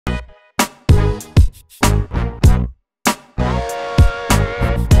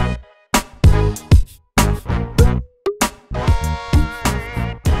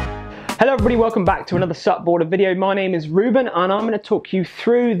Hello everybody, welcome back to another SUPboarder video. My name is Ruben and I'm going to talk you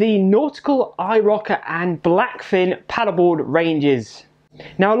through the Nautical, iRocker and Blackfin paddleboard ranges.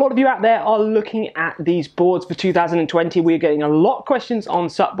 Now a lot of you out there are looking at these boards for 2020. We're getting a lot of questions on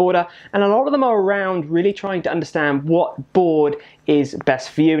SUPboarder and a lot of them are around really trying to understand what board is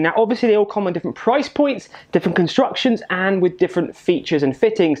best for you. Now obviously they all come on different price points, different constructions and with different features and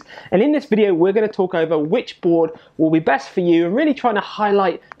fittings. And in this video we're going to talk over which board will be best for you and really trying to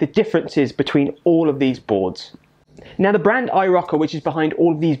highlight the differences between all of these boards. Now the brand iRocker, which is behind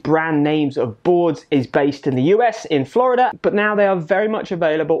all of these brand names of boards, is based in the US, in Florida, but now they are very much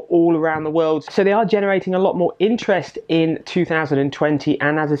available all around the world. So they are generating a lot more interest in 2020,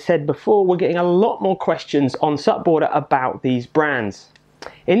 and as I said before, we're getting a lot more questions on SUPboarder about these brands.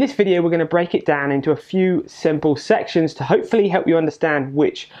 In this video we're going to break it down into a few simple sections to hopefully help you understand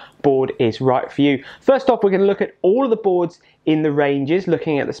which board is right for you. First off, we're going to look at all of the boards in the ranges,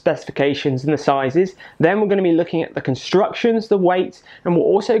 looking at the specifications and the sizes. Then we're going to be looking at the constructions, the weights, and we're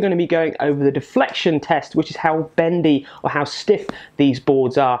also going to be going over the deflection test, which is how bendy or how stiff these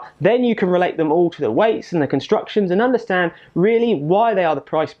boards are. Then you can relate them all to the weights and the constructions and understand really why they are the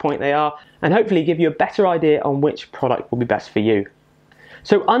price point they are, and hopefully give you a better idea on which product will be best for you.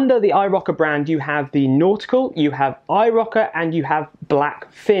 So under the iRocker brand you have the Nautical, you have iRocker and you have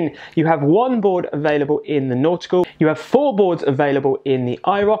Blackfin. You have one board available in the Nautical, you have 4 boards available in the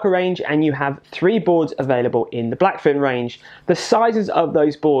iRocker range, and you have 3 boards available in the Blackfin range. The sizes of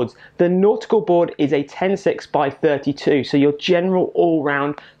those boards: the Nautical board is a 10.6 by 32, so your general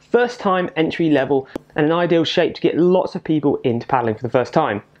all-round first time entry level and an ideal shape to get lots of people into paddling for the first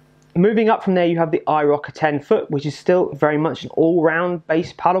time. Moving up from there you have the iRocker 10 foot, which is still very much an all-round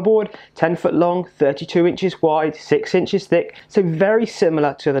base paddleboard, 10 foot long, 32 inches wide, 6 inches thick, so very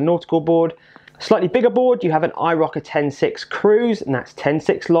similar to the Nautical board. Slightly bigger board, you have an iRocker 10.6 Cruise, and that's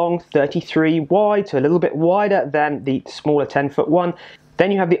 10.6 long, 33 wide, so a little bit wider than the smaller 10 foot one. Then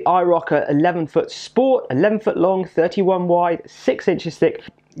you have the iRocker 11 foot Sport, 11 foot long, 31 wide, 6 inches thick.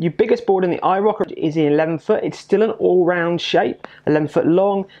 Your biggest board in the iRocker is the 11 foot. It's still an all-round shape, 11 foot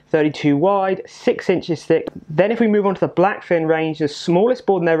long, 32 wide, 6 inches thick. Then if we move on to the Blackfin range, the smallest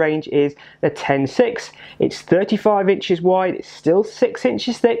board in their range is the 10.6. It's 35 inches wide, it's still 6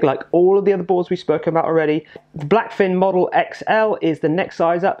 inches thick, like all of the other boards we've spoken about already. The Blackfin Model XL is the next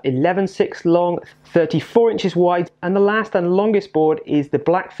size up, 11.6 long, 34 inches wide. And the last and longest board is the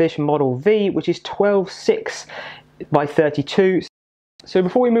Blackfish Model V, which is 12.6 by 32. So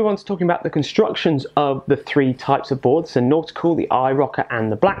before we move on to talking about the constructions of the 3 types of boards, the Nautical, the iRocker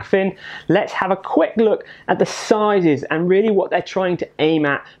and the Blackfin, let's have a quick look at the sizes and really what they're trying to aim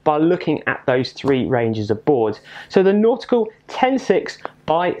at by looking at those 3 ranges of boards. So the Nautical 10.6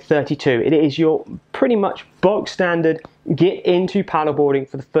 by 32, it is your pretty much bog standard get into paddleboarding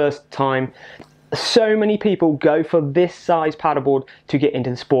for the first time. So many people go for this size paddleboard to get into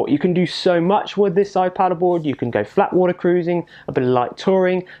the sport. You can do so much with this size paddleboard. You can go flat water cruising, a bit of light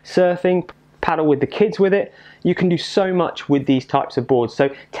touring, surfing, paddle with the kids with it. You can do so much with these types of boards. So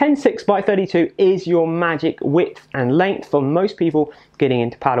 10.6 by 32 is your magic width and length for most people getting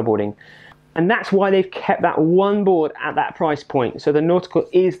into paddleboarding. And that's why they've kept that one board at that price point. So the Nautical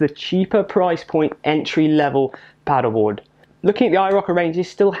is the cheaper price point entry level paddleboard. Looking at the iRocker range, they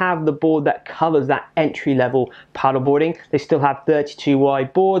still have the board that covers that entry-level paddleboarding. They still have 32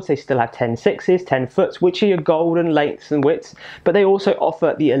 wide boards, they still have 10.6s, 10 foots, which are your golden lengths and widths, but they also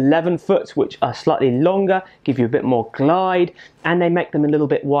offer the 11 foots, which are slightly longer, give you a bit more glide, and they make them a little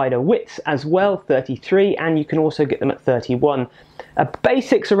bit wider widths as well, 33, and you can also get them at 31.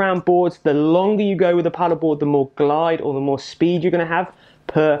 Basics around boards: the longer you go with a paddleboard, the more glide or the more speed you're going to have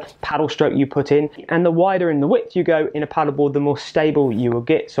per paddle stroke you put in, and the wider in the width you go in a paddleboard, the more stable you will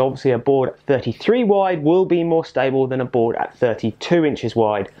get. So obviously a board at 33 wide will be more stable than a board at 32 inches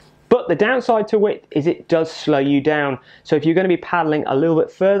wide. But the downside to width is it does slow you down. So if you're going to be paddling a little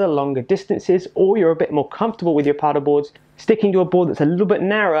bit further, longer distances, or you're a bit more comfortable with your paddleboards, sticking to a board that's a little bit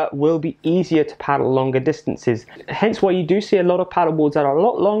narrower will be easier to paddle longer distances. Hence why you do see a lot of paddleboards that are a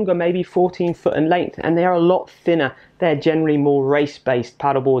lot longer, maybe 14 foot in length, and they are a lot thinner. They're generally more race-based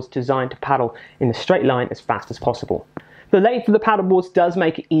paddleboards designed to paddle in a straight line as fast as possible. The length of the paddleboards does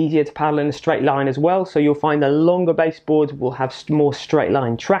make it easier to paddle in a straight line as well, so you'll find the longer base boards will have more straight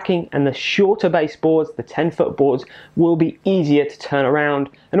line tracking, and the shorter base boards, the 10 foot boards, will be easier to turn around.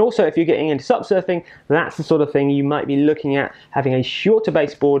 And also if you're getting into SUP surfing, that's the sort of thing you might be looking at, having a shorter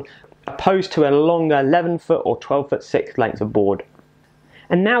base board opposed to a longer 11 foot or 12 foot 6 length of board.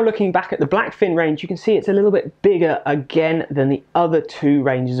 And now looking back at the Blackfin range, you can see it's a little bit bigger again than the other two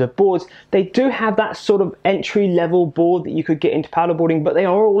ranges of boards. They do have that sort of entry-level board that you could get into paddleboarding, but they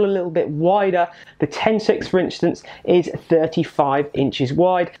are all a little bit wider. The 10.6, for instance, is 35 inches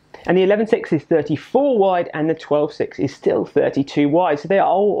wide, and the 11.6 is 34 wide, and the 12.6 is still 32 wide. So they are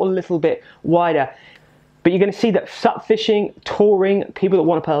all a little bit wider. But you're going to see that SUP fishing, touring, people that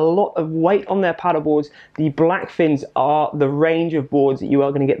want to put a lot of weight on their paddleboards, the Blackfins are the range of boards that you are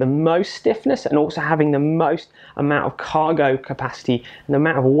going to get the most stiffness and also having the most amount of cargo capacity and the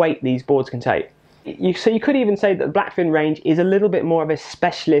amount of weight these boards can take. So you could even say that the Blackfin range is a little bit more of a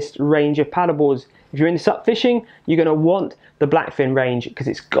specialist range of paddleboards. If you're into SUP fishing, you're going to want the Blackfin range because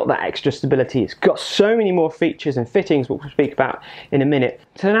it's got that extra stability. It's got so many more features and fittings, which we'll speak about in a minute.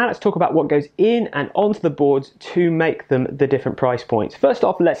 So now let's talk about what goes in and onto the boards to make them the different price points. First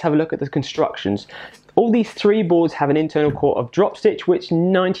off, let's have a look at the constructions. All these three boards have an internal core of drop stitch, which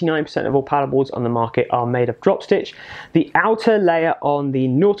 99% of all paddleboards on the market are made of drop stitch. The outer layer on the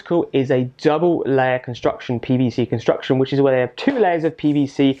Nautical is a double layer construction, PVC construction, which is where they have 2 layers of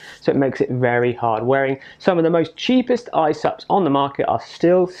PVC, so it makes it very hard wearing. Some of the most cheapest iSUPs on the market are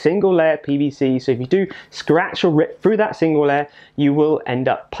still single layer PVC, so if you do scratch or rip through that single layer, you will end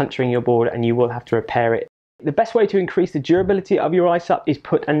up puncturing your board and you will have to repair it. The best way to increase the durability of your iSUP is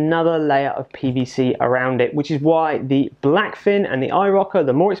put another layer of PVC around it, which is why the Blackfin and the iRocker,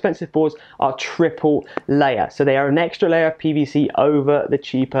 the more expensive boards, are triple layer. So they are an extra layer of PVC over the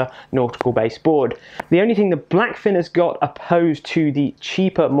cheaper nautical based board. The only thing the Blackfin has got opposed to the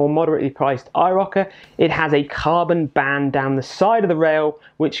cheaper, more moderately priced iRocker, it has a carbon band down the side of the rail,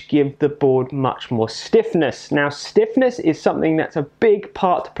 which gives the board much more stiffness. Now, stiffness is something that's a big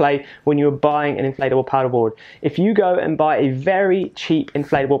part to play when you're buying an inflatable paddleboard. If you go and buy a very cheap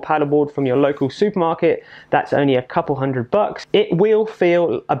inflatable paddleboard from your local supermarket, that's only a couple $100. It will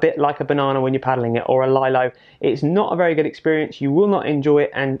feel a bit like a banana when you're paddling it, or a lilo. It's not a very good experience. You will not enjoy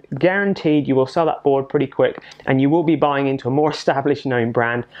it, and guaranteed you will sell that board pretty quick, and you will be buying into a more established known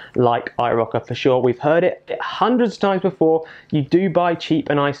brand like iRocker for sure. We've heard it hundreds of times before. You do buy cheap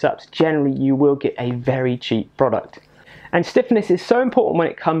and iSUPs, generally you will get a very cheap product. And stiffness is so important when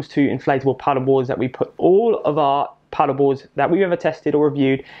it comes to inflatable paddleboards that we put all of our paddleboards that we've ever tested or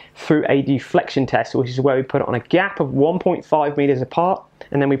reviewed through a deflection test, which is where we put it on a gap of 1.5 meters apart,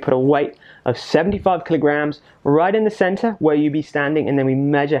 and then we put a weight of 75 kilograms right in the center where you'd be standing, and then we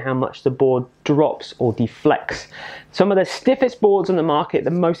measure how much the board drops or deflects. Some of the stiffest boards on the market, the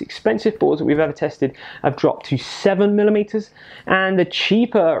most expensive boards that we've ever tested, have dropped to 7 millimeters, and the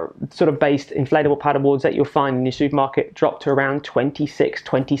cheaper sort of based inflatable paddleboards that you'll find in your supermarket drop to around 26,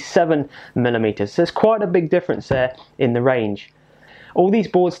 27 millimeters. So there's quite a big difference there in the range. All these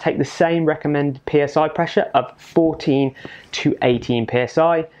boards take the same recommended PSI pressure of 14 to 18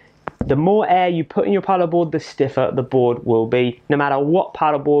 PSI. The more air you put in your paddleboard, the stiffer the board will be. No matter what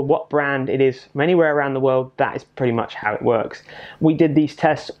paddleboard, what brand it is from anywhere around the world, that is pretty much how it works. We did these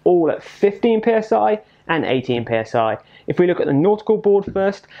tests all at 15 PSI and 18 PSI. If we look at the Nautical board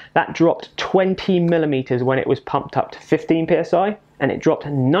first, that dropped 20 millimeters when it was pumped up to 15 PSI, and it dropped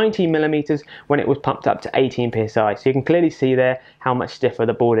 90 millimeters when it was pumped up to 18 PSI. So you can clearly see there how much stiffer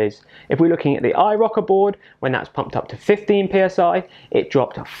the board is. If we're looking at the iRocker board, when that's pumped up to 15 PSI, it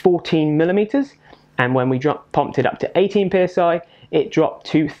dropped 14 millimeters. And when we pumped it up to 18 PSI, it dropped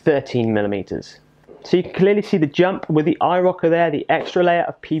to 13 millimeters. So you can clearly see the jump with the iRocker there. The extra layer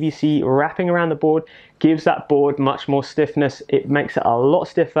of PVC wrapping around the board gives that board much more stiffness. It makes it a lot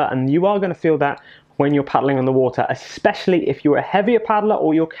stiffer, and you are going to feel that when you're paddling on the water, especially if you're a heavier paddler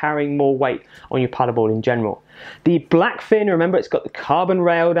or you're carrying more weight on your paddleboard in general. The Blackfin, remember, it's got the carbon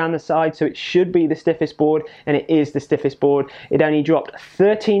rail down the side, so it should be the stiffest board, and it is the stiffest board. It only dropped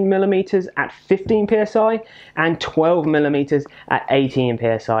 13 millimeters at 15 PSI and 12 millimeters at 18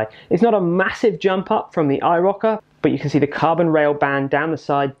 PSI. It's not a massive jump up from the iRocker, but you can see the carbon rail band down the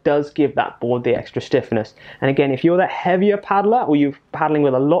side does give that board the extra stiffness. And again, if you're that heavier paddler, or you're paddling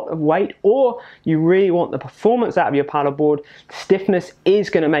with a lot of weight, or you really want the performance out of your paddleboard, stiffness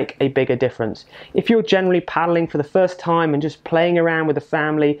is going to make a bigger difference. If you're generally paddling for the first time and just playing around with the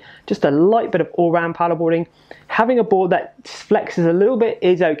family, just a light bit of all-round paddleboarding, having a board that flexes a little bit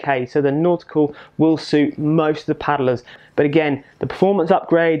is okay. So the Nautical will suit most of the paddlers. But again, the performance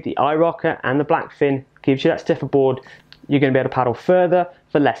upgrade, the iRocker and the Blackfin gives you that stiffer board. You're going to be able to paddle further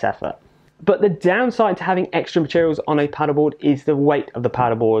for less effort. But the downside to having extra materials on a paddleboard is the weight of the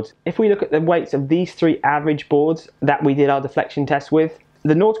paddleboards. If we look at the weights of these three average boards that we did our deflection test with,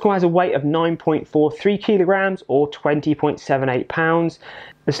 the Nautical has a weight of 9.43 kilograms or 20.78 pounds.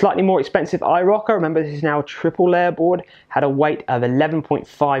 The The slightly more expensive iRocker, remember this is now a triple layer board, had a weight of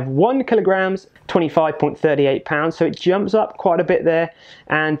 11.51 kilograms, 25.38 pounds, so it jumps up quite a bit there.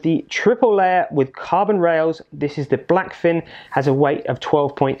 And the triple layer with carbon rails, this is the Blackfin, has a weight of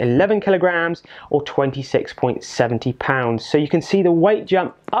 12.11 kilograms or 26.70 pounds. So you can see the weight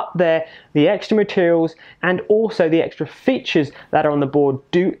jump up there, the extra materials and also the extra features that are on the board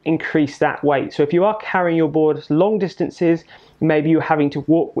do increase that weight. So if you are carrying your boards long distances, maybe you're having to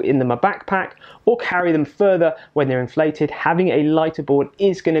walk in them a backpack or carry them further when they're inflated, having a lighter board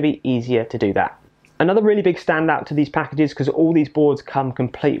is going to be easier to do that. Another really big standout to these packages, because all these boards come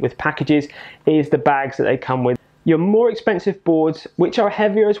complete with packages, is the bags that they come with. Your more expensive boards, which are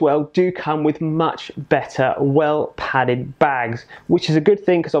heavier as well, do come with much better, well padded bags, which is a good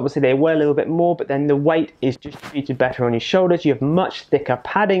thing because obviously they weigh a little bit more, but then the weight is distributed better on your shoulders. You have much thicker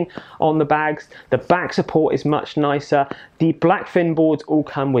padding on the bags. The back support is much nicer. The Blackfin boards all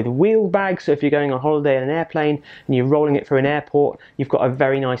come with wheel bags, so if you're going on holiday in an airplane and you're rolling it through an airport, you've got a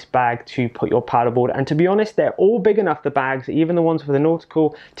very nice bag to put your paddleboard. And to be honest, they're all big enough, the bags, even the ones for the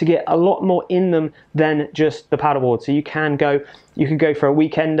Nautical, to get a lot more in them than just the paddleboard. So you could go for a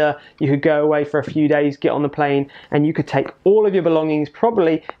weekender, you could go away for a few days, get on the plane, and you could take all of your belongings,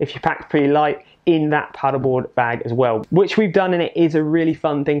 probably if you packed pretty light, in that paddleboard bag as well, which we've done, and it is a really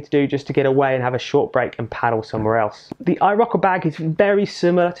fun thing to do just to get away and have a short break and paddle somewhere else. The iRocker bag is very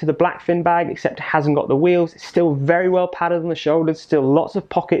similar to the Blackfin bag, except it hasn't got the wheels. It's still very well padded on the shoulders, still lots of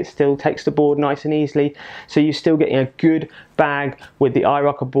pockets, still takes the board nice and easily, so you're still getting a good bag with the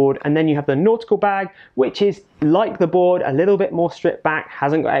iRocker board. And then you have the Nautical bag, which is like the board, a little bit more stripped back,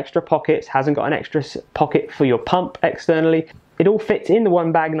 hasn't got extra pockets, hasn't got an extra pocket for your pump externally. It all fits in the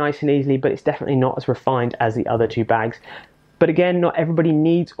one bag nice and easily, but it's definitely not as refined as the other two bags. But again, not everybody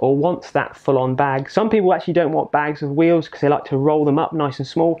needs or wants that full-on bag. Some people actually don't want bags with wheels because they like to roll them up nice and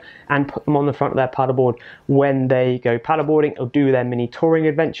small and put them on the front of their paddleboard when they go paddleboarding or do their mini touring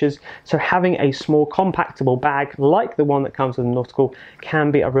adventures. So having a small compactable bag like the one that comes with the Nautical can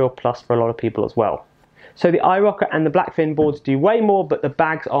be a real plus for a lot of people as well. So the iRocker and the Blackfin boards do way more, but the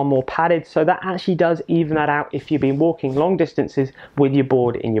bags are more padded, so that actually does even that out if you've been walking long distances with your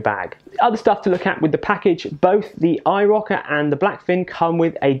board in your bag. Other stuff to look at with the package, both the iRocker and the Blackfin come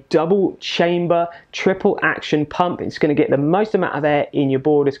with a double chamber triple action pump. It's going to get the most amount of air in your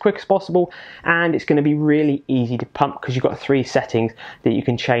board as quick as possible, and it's going to be really easy to pump because you've got 3 settings that you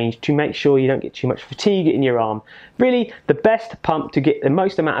can change to make sure you don't get too much fatigue in your arm. Really the best pump to get the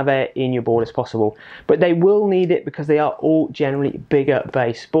most amount of air in your board as possible. But they will need it because they are all generally bigger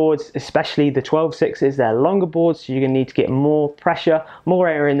base boards, especially the 12.6s. They're longer boards, so you're going to need to get more pressure, more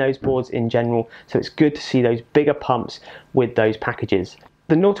air in those boards in general. So it's good to see those bigger pumps with those packages.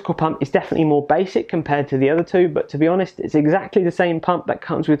 The Nautical pump is definitely more basic compared to the other two, but to be honest, it's exactly the same pump that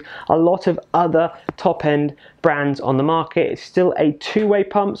comes with a lot of other top-end brands on the market. It's still a two-way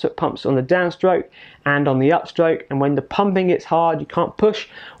pump, so it pumps on the downstroke and on the upstroke, and when the pumping gets hard, you can't push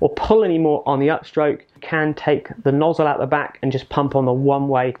or pull anymore on the upstroke. You can take the nozzle out the back and just pump on the one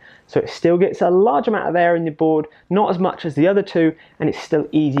way, so it still gets a large amount of air in the board, not as much as the other two, and it's still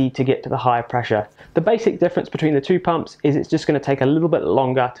easy to get to the higher pressure. The basic difference between the two pumps is it's just going to take a little bit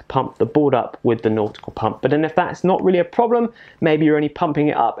longer to pump the board up with the Nautical pump. But then if that's not really a problem, maybe you're only pumping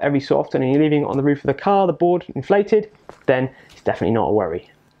it up every so often and you're leaving it on the roof of the car, the board inflated, then it's definitely not a worry.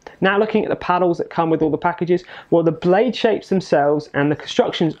 Now looking at the paddles that come with all the packages, well, the blade shapes themselves and the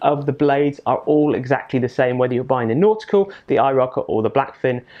constructions of the blades are all exactly the same, whether you're buying the Nautical, the iRocker or the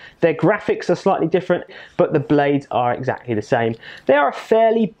Blackfin. Their graphics are slightly different, but the blades are exactly the same. They are a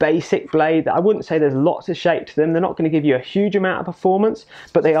fairly basic blade. I wouldn't say there's lots of shape to them. They're not going to give you a huge amount of performance,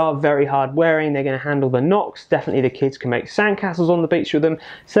 but they are very hard wearing. They're going to handle the knocks. Definitely the kids can make sandcastles on the beach with them.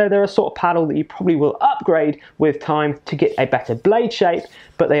 So they're a sort of paddle that you probably will upgrade with time to get a better blade shape,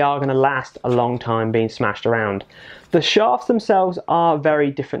 but they are going to last a long time being smashed around. The shafts themselves are very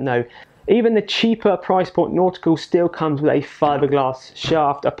different though. Even the cheaper price point Nautical still comes with a fiberglass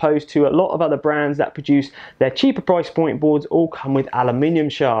shaft, opposed to a lot of other brands that produce their cheaper price point boards all come with aluminium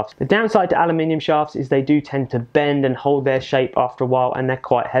shafts. The downside to aluminium shafts is they do tend to bend and hold their shape after a while, and they're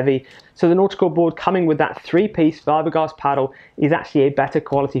quite heavy. So the Nautical board coming with that 3-piece fiberglass paddle is actually a better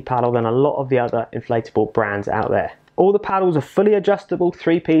quality paddle than a lot of the other inflatable brands out there. All the paddles are fully adjustable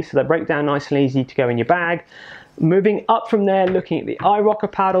 3-piece, so they break down nice and easy to go in your bag. Moving up from there, looking at the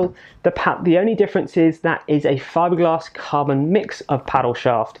iRocker paddle, the only difference is that is a fiberglass carbon mix of paddle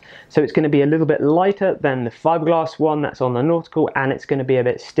shaft. So it's going to be a little bit lighter than the fiberglass one that's on the Nautical, and it's going to be a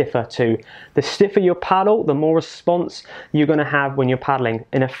bit stiffer too. The stiffer your paddle, the more response you're going to have when you're paddling.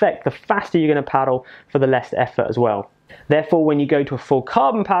 In effect, the faster you're going to paddle for the less effort as well. Therefore, when you go to a full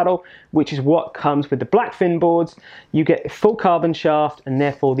carbon paddle, which is what comes with the Blackfin boards, you get a full carbon shaft, and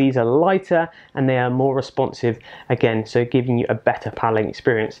therefore these are lighter and they are more responsive again, so giving you a better paddling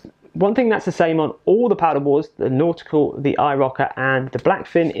experience. One thing that's the same on all the paddleboards, the Nautical, the iRocker and the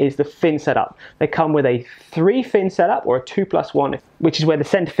Blackfin, is the fin setup. They come with a 3 fin setup or a 2+1, which is where the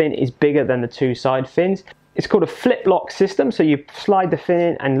center fin is bigger than the 2 side fins. It's called a flip lock system, so you slide the fin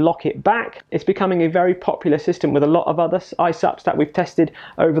in and lock it back. It's becoming a very popular system with a lot of other iSUPs that we've tested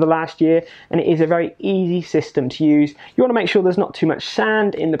over the last year, and it is a very easy system to use. You want to make sure there's not too much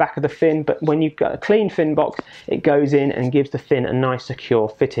sand in the back of the fin, but when you've got a clean fin box, it goes in and gives the fin a nice secure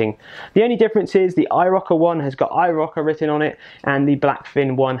fitting. The only difference is the iRocker one has got iRocker written on it, and the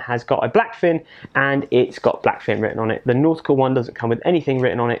Blackfin one has got a Blackfin and it's got Blackfin written on it. The Nautical one doesn't come with anything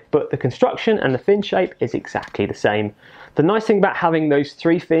written on it, but the construction and the fin shape is exactly the same. The nice thing about having those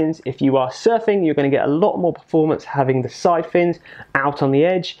 3 fins, if you are surfing, you're going to get a lot more performance having the side fins out on the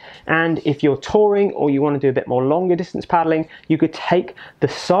edge, and if you're touring or you want to do a bit more longer distance paddling, you could take the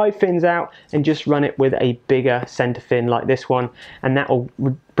side fins out and just run it with a bigger center fin like this one, and that will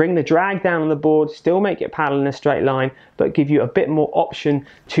bring the drag down on the board, still make it paddle in a straight line, but give you a bit more option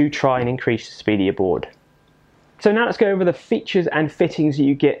to try and increase the speed of your board. So now let's go over the features and fittings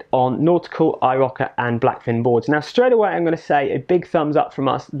you get on Nautical, iRocker and Blackfin boards. Now straight away I'm going to say a big thumbs up from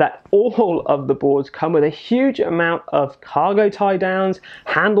us that all of the boards come with a huge amount of cargo tie downs,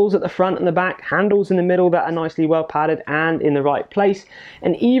 handles at the front and the back, handles in the middle that are nicely well padded and in the right place,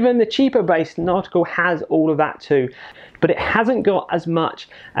 and even the cheaper based Nautical has all of that too. But it hasn't got as much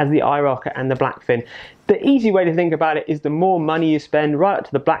as the iRocker and the Blackfin. The easy way to think about it is the more money you spend right up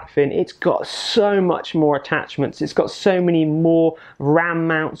to the Blackfin, it's got so much more attachments. It's got so many more ram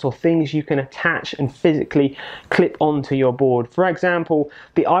mounts or things you can attach and physically clip onto your board. For example,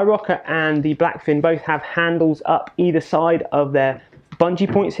 the iRocker and the Blackfin both have handles up either side of their bungee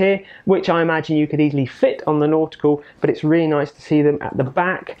points here, which I imagine you could easily fit on the Nautical, but it's really nice to see them at the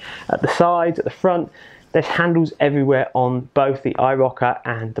back, at the sides, at the front. There's handles everywhere on both the iRocker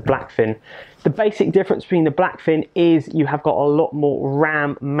and the Blackfin. The basic difference between the Blackfin is you have got a lot more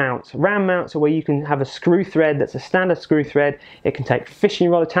ram mounts. Ram mounts are where you can have a screw thread that's a standard screw thread. It can take fishing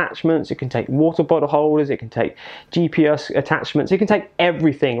rod attachments, it can take water bottle holders, it can take GPS attachments, it can take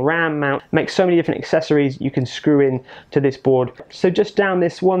everything. Ram mount makes so many different accessories you can screw in to this board. So just down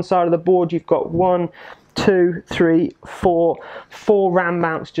this one side of the board you've got 1, 2, 3, 4 ram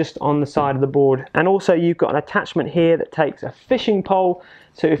mounts just on the side of the board, and also you've got an attachment here that takes a fishing pole.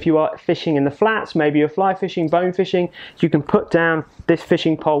 So if you are fishing in the flats, maybe you're fly fishing, bone fishing, you can put down this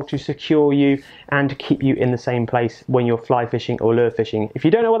fishing pole to secure you and to keep you in the same place when you're fly fishing or lure fishing. If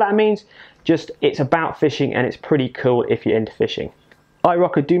you don't know what that means, just it's about fishing and it's pretty cool if you're into fishing.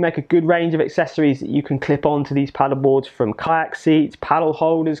 iRocker do make a good range of accessories that you can clip onto these paddle boards, from kayak seats, paddle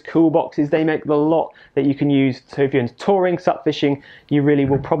holders, cool boxes. They make a lot that you can use. So if you're into touring, SUP fishing, you really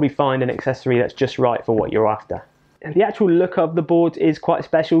will probably find an accessory that's just right for what you're after. And the actual look of the boards is quite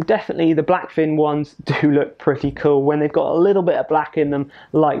special. Definitely the Blackfin ones do look pretty cool. When they've got a little bit of black in them,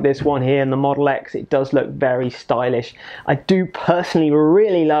 like this one here and the Model X, it does look very stylish. I do personally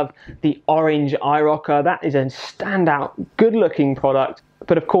really love the orange iRocker. That is a standout, good looking product.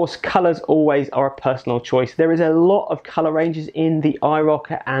 But of course, colours always are a personal choice. There is a lot of colour ranges in the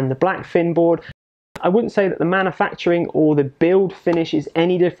iRocker and the Blackfin board. I wouldn't say that the manufacturing or the build finish is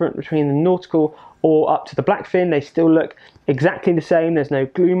any different between the Nautical or up to the Blackfin. They still look exactly the same. There's no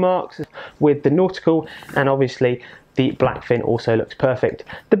glue marks with the Nautical, and obviously the Blackfin also looks perfect.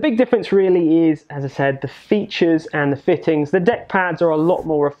 The big difference really is, as I said, the features and the fittings. The deck pads are a lot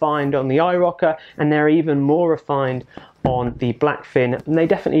more refined on the iRocker, and they're even more refined on the Blackfin, and they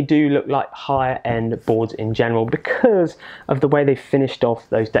definitely do look like higher end boards in general because of the way they've finished off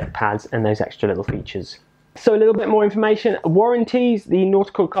those deck pads and those extra little features. So a little bit more information. Warranties: the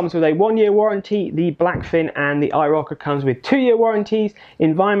Nautical comes with a 1-year warranty, the Blackfin and the iRocker comes with 2-year warranties.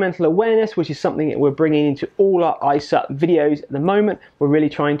 Environmental awareness, which is something that we're bringing into all our iSUP videos at the moment. We're really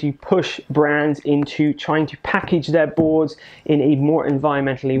trying to push brands into trying to package their boards in a more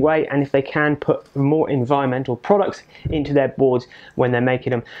environmentally way, and if they can, put more environmental products into their boards when they're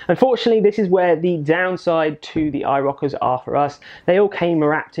making them. Unfortunately, this is where the downside to the iRockers are for us. They all came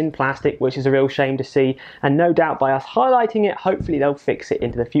wrapped in plastic, which is a real shame to see. And no doubt by us highlighting it, hopefully they'll fix it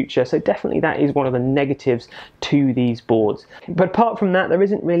into the future. So definitely that is one of the negatives to these boards. But apart from that, there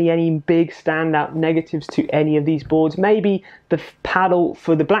isn't really any big standout negatives to any of these boards. Maybe the paddle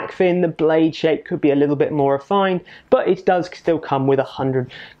for the Blackfin, the blade shape could be a little bit more refined, but it does still come with a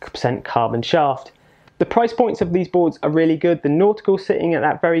 100% carbon shaft. The price points of these boards are really good. The Nautical sitting at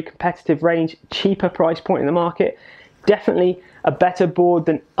that very competitive range, cheaper price point in the market. Definitely a better board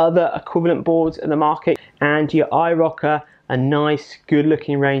than other equivalent boards in the market, and your iRocker, a nice good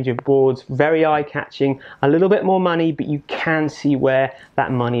looking range of boards, very eye-catching, a little bit more money, but you can see where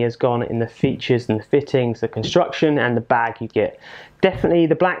that money has gone in the features and the fittings, the construction and the bag you get. Definitely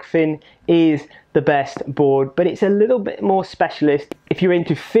the Blackfin is the best board, but it's a little bit more specialist. If you're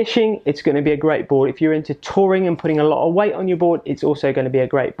into fishing, it's going to be a great board. If you're into touring and putting a lot of weight on your board, it's also going to be a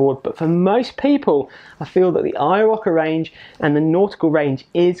great board. But for most people, I feel that the iRocker range and the Nautical range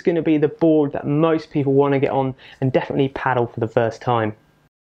is going to be the board that most people want to get on and definitely paddle for the first time.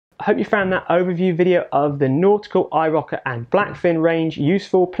 I hope you found that overview video of the Nautical, iRocker and Blackfin range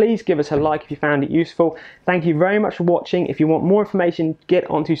useful. Please give us a like if you found it useful. Thank you very much for watching. If you want more information, get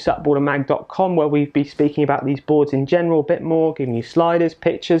onto SUPboardermag.com, where we'll be speaking about these boards in general a bit more, giving you sliders,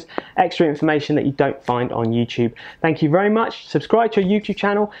 pictures, extra information that you don't find on YouTube. Thank you very much. Subscribe to our YouTube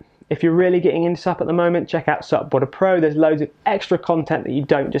channel. If you're really getting into SUP at the moment, check out SUPboarder Pro. There's loads of extra content that you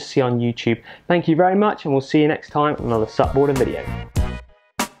don't just see on YouTube. Thank you very much, and we'll see you next time on another SUPboarder video.